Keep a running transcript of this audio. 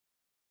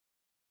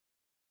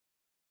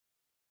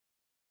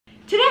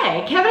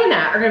Today, Kevin and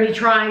I are going to be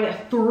trying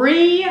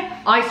 3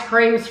 ice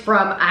creams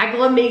from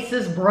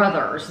Aglamesis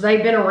Bros.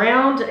 They've been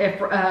around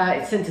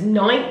since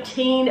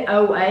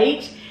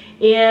 1908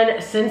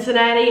 in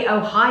Cincinnati,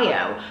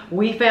 Ohio.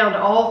 We found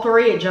all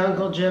 3 at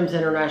Jungle Jim's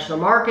International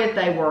Market.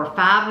 They were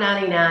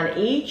 $5.99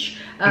 each.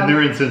 And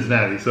they're in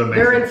Cincinnati, so it makes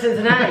They're sense. in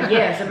Cincinnati,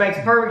 yes. It makes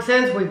perfect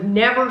sense. We've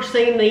never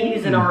seen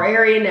these in our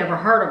area, never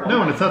heard of them.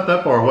 No, and it's not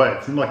that far away.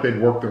 It seemed like they'd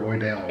worked their way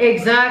down.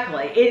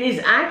 Exactly. It is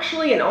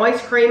actually an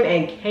ice cream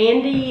and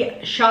candy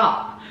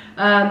shop.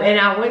 And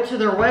I went to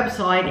their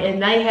website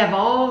and they have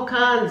all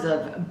kinds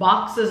of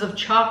boxes of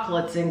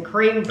chocolates and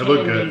cream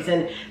candies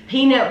and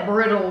peanut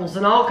brittles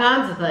and all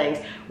kinds of things,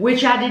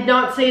 which I did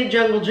not see at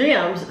Jungle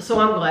Jim's,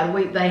 so I'm glad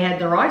they had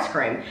their ice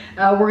cream.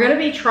 We're going to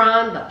be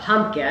trying the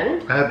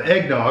pumpkin. I have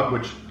Egg Nog,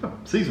 which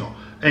seasonal,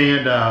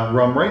 and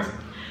Rum Raisin.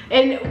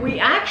 And we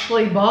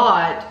actually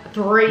bought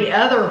 3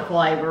 other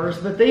flavors,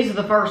 but these are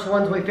the first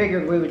ones we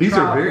figured we would try. These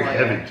are very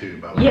heavy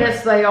too, by the way.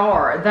 Yes, they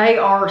are. They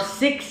are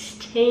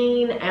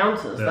 16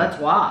 ounces. Yeah. That's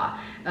why.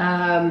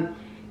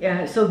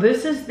 So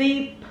this is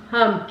the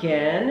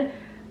pumpkin.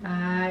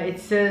 It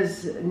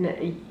says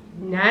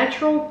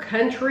natural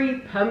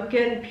country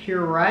pumpkin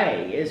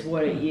puree is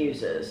what it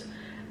uses.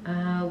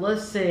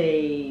 Let's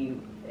see.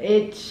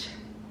 Does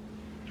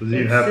it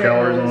even have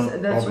calories on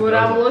it? That's Probably what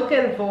I'm doesn't.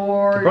 looking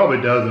for. It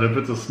probably doesn't if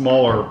it's a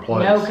smaller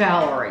place. No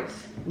calories.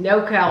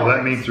 No calories. Well,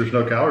 that means there's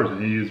no calories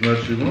and you use as much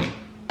as you want.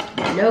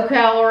 No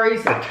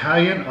calories.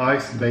 Italian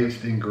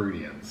ice-based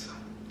ingredients.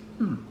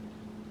 And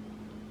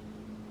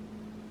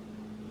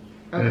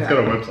it's got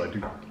a website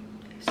too.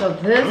 So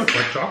It this, looks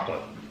like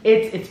chocolate.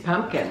 it's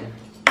pumpkin.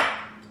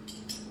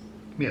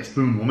 Give me a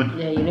spoon, woman.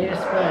 Yeah, you need a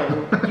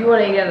spoon. You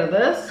want to eat out of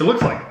this? It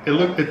looks like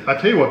I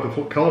tell you what, the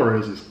color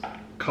is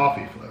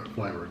coffee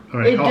flavored. I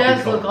mean, It coffee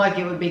does color. look like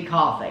it would be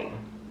coffee.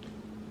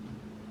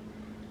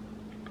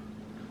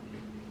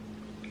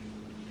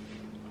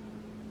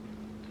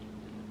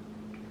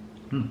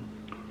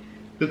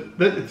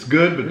 It's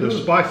good, but the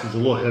spice is a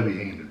little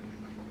heavy-handed.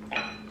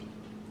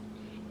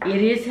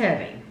 It is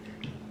heavy.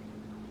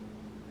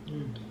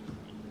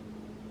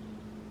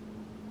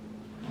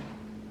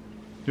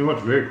 Too much,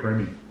 very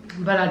creamy.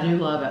 But I do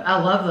love it.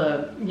 I love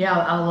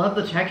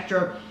the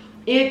texture.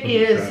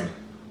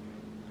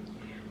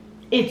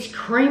 It's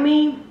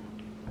creamy,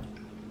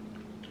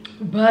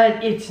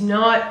 but it's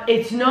not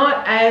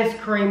as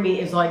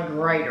creamy as like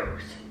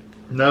Grater's.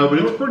 No, but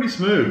it's pretty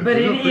smooth. But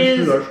it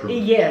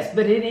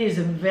is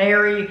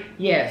very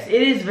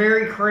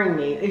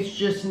creamy. It's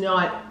just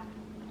not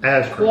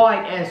as creamy.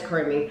 quite as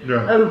creamy.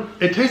 Yeah.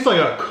 It tastes like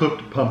a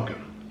cooked pumpkin.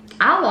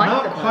 I like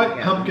Not the quite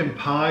pumpkin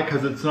pie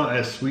because it's not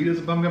as sweet as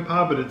a pumpkin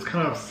pie, but it's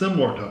kind of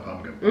similar to a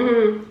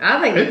pumpkin.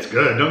 I think It's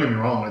good. Don't get me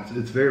wrong.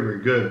 It's very, very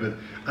good, but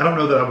I don't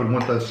know that I would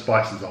want those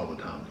spices all the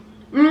time.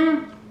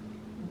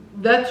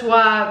 That's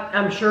why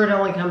I'm sure it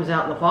only comes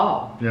out in the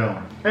fall.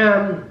 Yeah.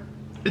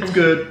 It's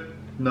good.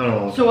 Not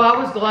all. So I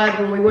was glad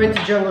when we went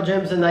to Jungle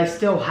Jim's and they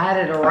still had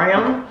it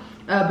around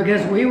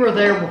because we were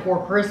there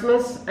before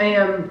Christmas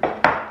and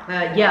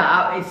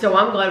so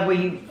I'm glad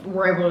we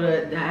were able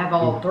to have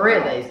all 3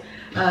 of these.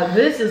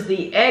 This is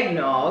the Egg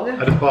Nog.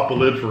 I just popped the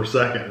lid for a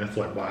second and it's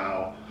like,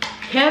 wow.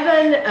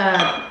 Kevin,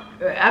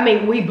 I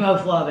mean, we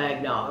both love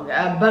Egg Nog.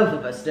 Both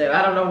of us do.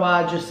 I don't know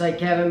why I just say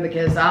Kevin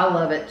because I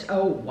love it.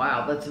 Oh,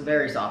 wow, that's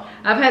very soft.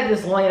 I've had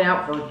this laying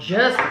out for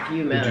just a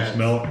few minutes. Did you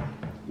smell it?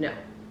 No.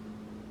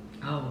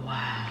 Oh,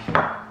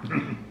 wow.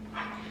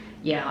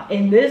 Yeah,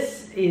 and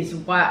this is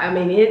why, I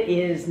mean, it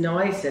is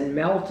nice and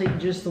melty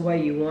just the way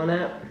you want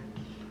it.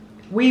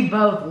 We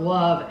both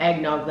love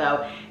eggnog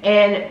though.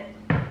 And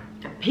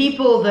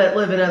people that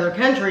live in other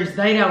countries,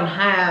 they don't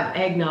have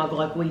eggnog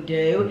like we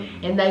do.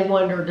 And they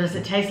wonder, does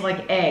it taste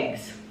like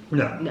eggs?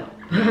 No. No.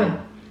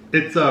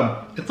 It's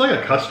like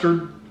a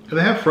custard.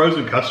 They have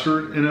frozen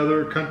custard in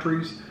other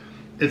countries.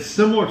 It's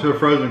similar to a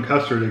frozen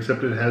custard,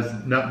 except it has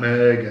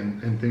nutmeg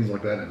and things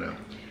like that in it.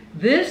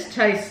 This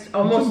tastes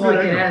almost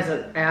like it has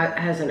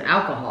an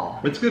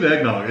alcohol. It's good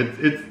eggnog.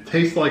 It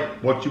tastes like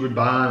what you would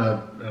buy in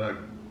a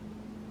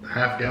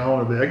half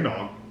gallon of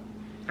eggnog.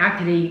 I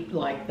could eat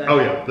like that.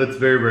 Oh yeah, that's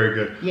very, very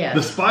good. Yeah.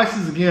 The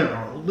spices again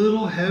are a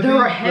little heavy.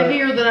 They're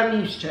heavier than I'm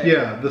used to.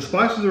 Yeah, the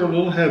spices are a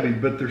little heavy,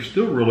 but they're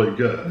still really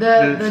good.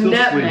 The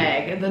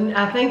nutmeg,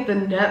 I think the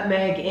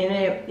nutmeg in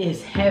it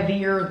is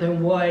heavier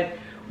than what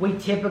we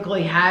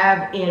typically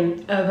have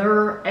in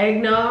other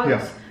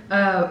eggnogs.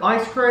 Yeah.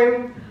 Ice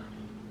cream.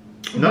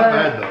 Not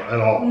bad though, at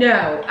all.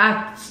 No,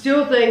 I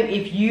still think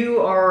if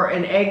you are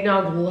an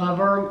eggnog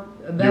lover,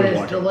 that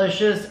is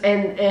delicious.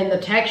 And the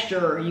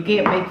texture, you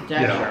can't beat the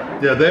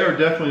texture. Yeah, they are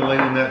definitely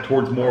leaning that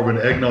towards more of an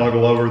eggnog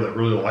lover that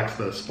really likes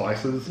those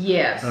spices.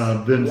 Yes.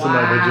 Than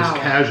somebody that just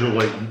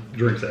casually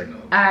drinks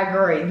eggnog. I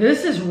agree.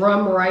 This is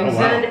Rum Raisin,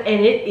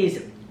 and it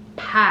is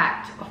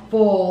packed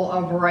full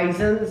of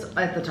raisins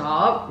at the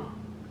top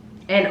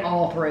and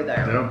all through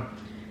there. Yeah.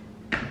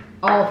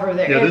 All through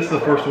there. Yeah, this is the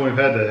first one we've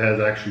had that has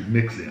actually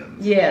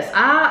mix-ins. Yes,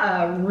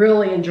 I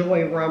really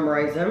enjoy Rum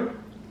Raisin.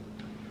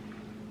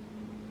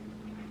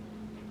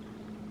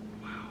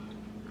 Wow,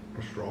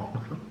 we're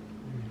strong.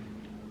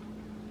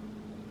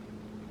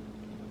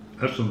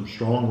 That's some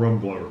strong rum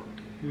flavor.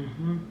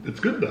 Mm-hmm. It's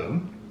good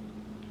though.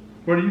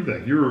 What do you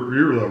think?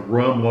 You're the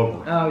rum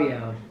lover. Oh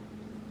yeah.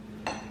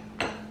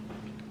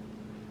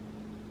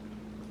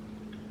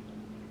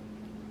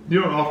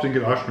 You don't often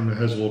get ice cream that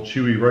has little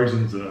chewy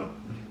raisins in it.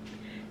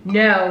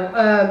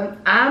 No,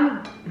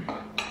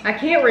 I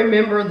can't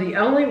remember. The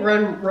only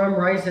rum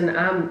raisin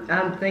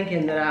I'm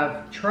thinking that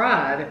I've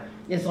tried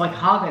is like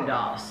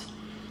Haagen-Dazs,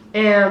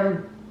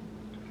 and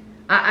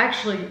I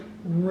actually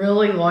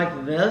really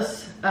like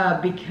this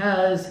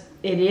because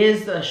it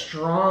is a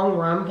strong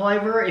rum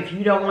flavor. If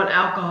you don't want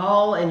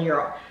alcohol in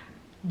your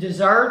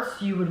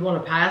desserts, you would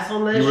want to pass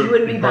on this. You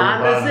wouldn't be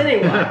buying this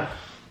anyway.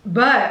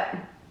 But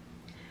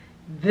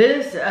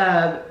this,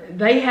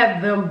 they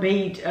have them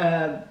beat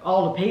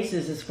all to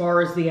pieces as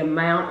far as the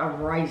amount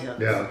of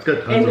raisins. Yeah, it's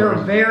got tons and of they're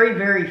raisins. very,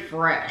 very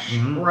fresh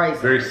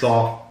raisins. Very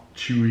soft,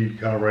 chewy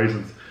kind of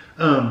raisins.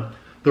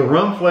 The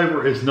rum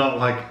flavor is not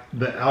like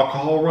the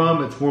alcohol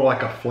rum. It's more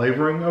like a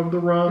flavoring of the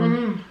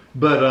rum.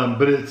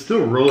 But it's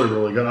still really,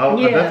 really good.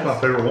 That's my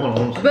favorite one,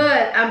 honestly.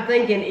 But I'm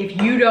thinking if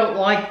you don't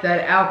like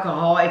that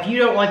alcohol, if you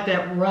don't like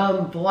that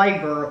rum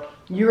flavor,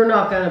 you're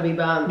not going to be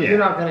buying, you're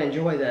not going to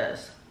enjoy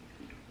this.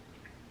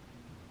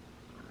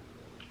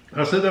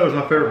 I said that was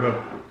my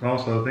favorite, but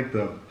also I think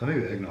the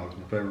Egg Nog is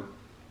my favorite.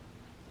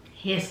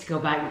 He has to go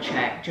back and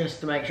check just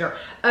to make sure.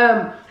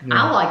 I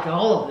like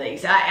all of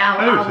these.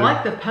 I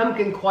like the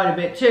pumpkin quite a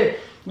bit too.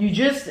 You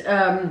just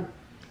the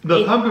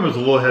pumpkin was a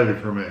little heavy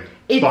for me.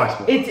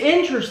 It's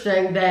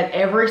interesting that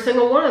every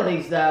single one of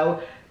these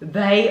though,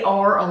 they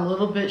are a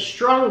little bit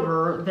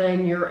stronger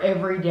than your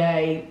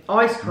everyday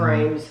ice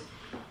creams.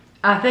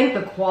 I think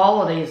the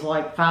quality is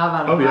like 5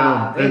 out of 5.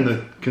 Yeah, and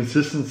the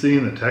consistency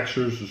and the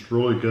texture is just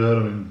really good.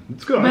 I mean,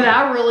 it's good. But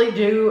I really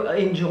do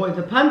enjoy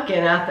the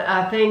pumpkin.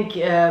 I think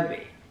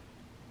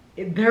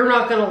they're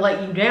not going to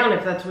let you down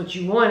if that's what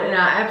you want. And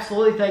I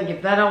absolutely think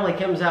if that only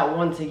comes out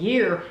once a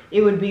year, it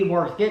would be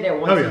worth getting it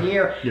once a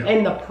year. Yeah.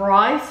 And the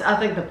price, I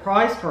think the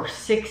price for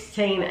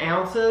 16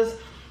 ounces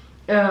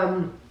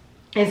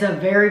is a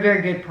very,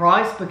 very good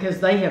price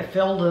because they have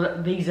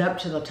filled these up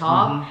to the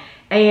top.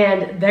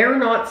 And they're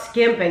not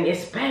skimping,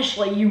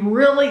 especially you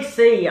really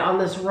see on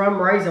this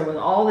rum raisin with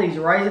all these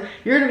raisins.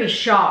 You're going to be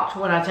shocked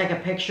when I take a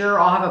picture.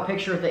 I'll have a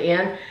picture at the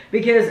end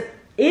because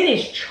it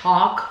is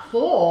chock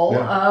full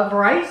of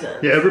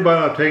raisins. Yeah,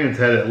 everybody I've taken has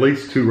had at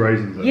least 2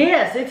 raisins in it.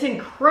 Yes, it's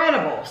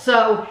incredible.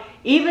 So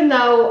even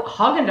though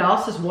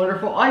Haagen-Dazs is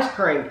wonderful ice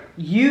cream,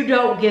 you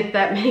don't get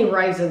that many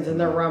raisins in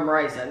the rum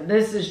raisin.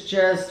 This is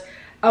just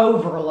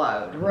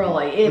overload,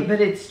 really.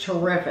 But it's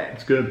terrific.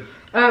 It's good.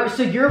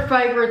 So your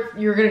favorite,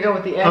 you're going to go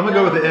with the egg nog? I'm going to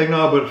go with the egg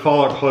nog, but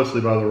followed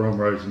closely by the rum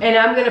raisin. And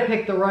I'm going to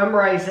pick the rum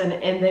raisin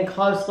and then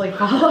closely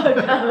followed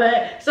by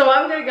it. So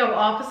I'm going to go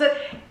opposite.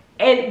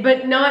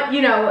 But not,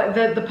 you know,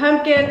 the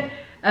pumpkin.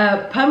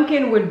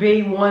 Pumpkin would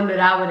be one that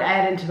I would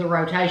add into the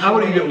rotation. I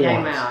would eat it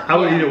once. I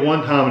would eat it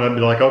one time and I'd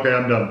be like, okay,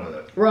 I'm done with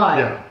it. Right.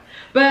 Yeah.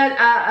 But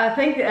I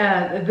think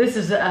this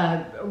is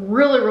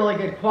really, really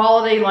good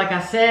quality. Like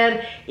I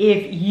said,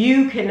 if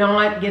you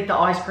cannot get the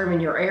ice cream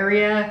in your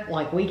area,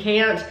 like we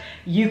can't,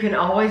 you can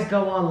always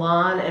go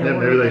online and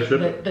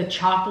order the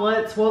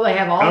chocolates. Well, they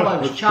have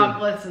all those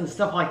chocolates and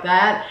stuff like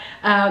that,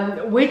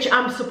 which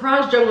I'm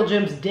surprised Jungle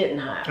Jim's didn't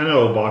have. I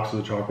know a box of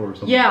the chocolate or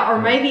something. Yeah,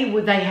 or maybe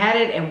they had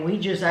it and we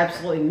just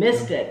absolutely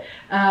missed it.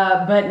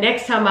 But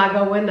next time I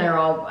go in there,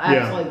 I'll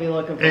absolutely be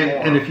looking for more.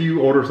 And if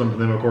you order something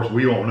from them, of course,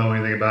 we won't know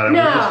anything about it.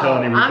 No, we're just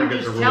telling you I'm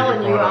just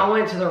telling you, I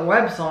went to their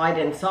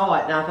website and saw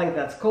it, and I think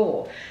that's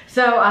cool.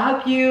 So I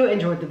hope you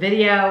enjoyed the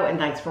video, and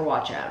thanks for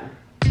watching.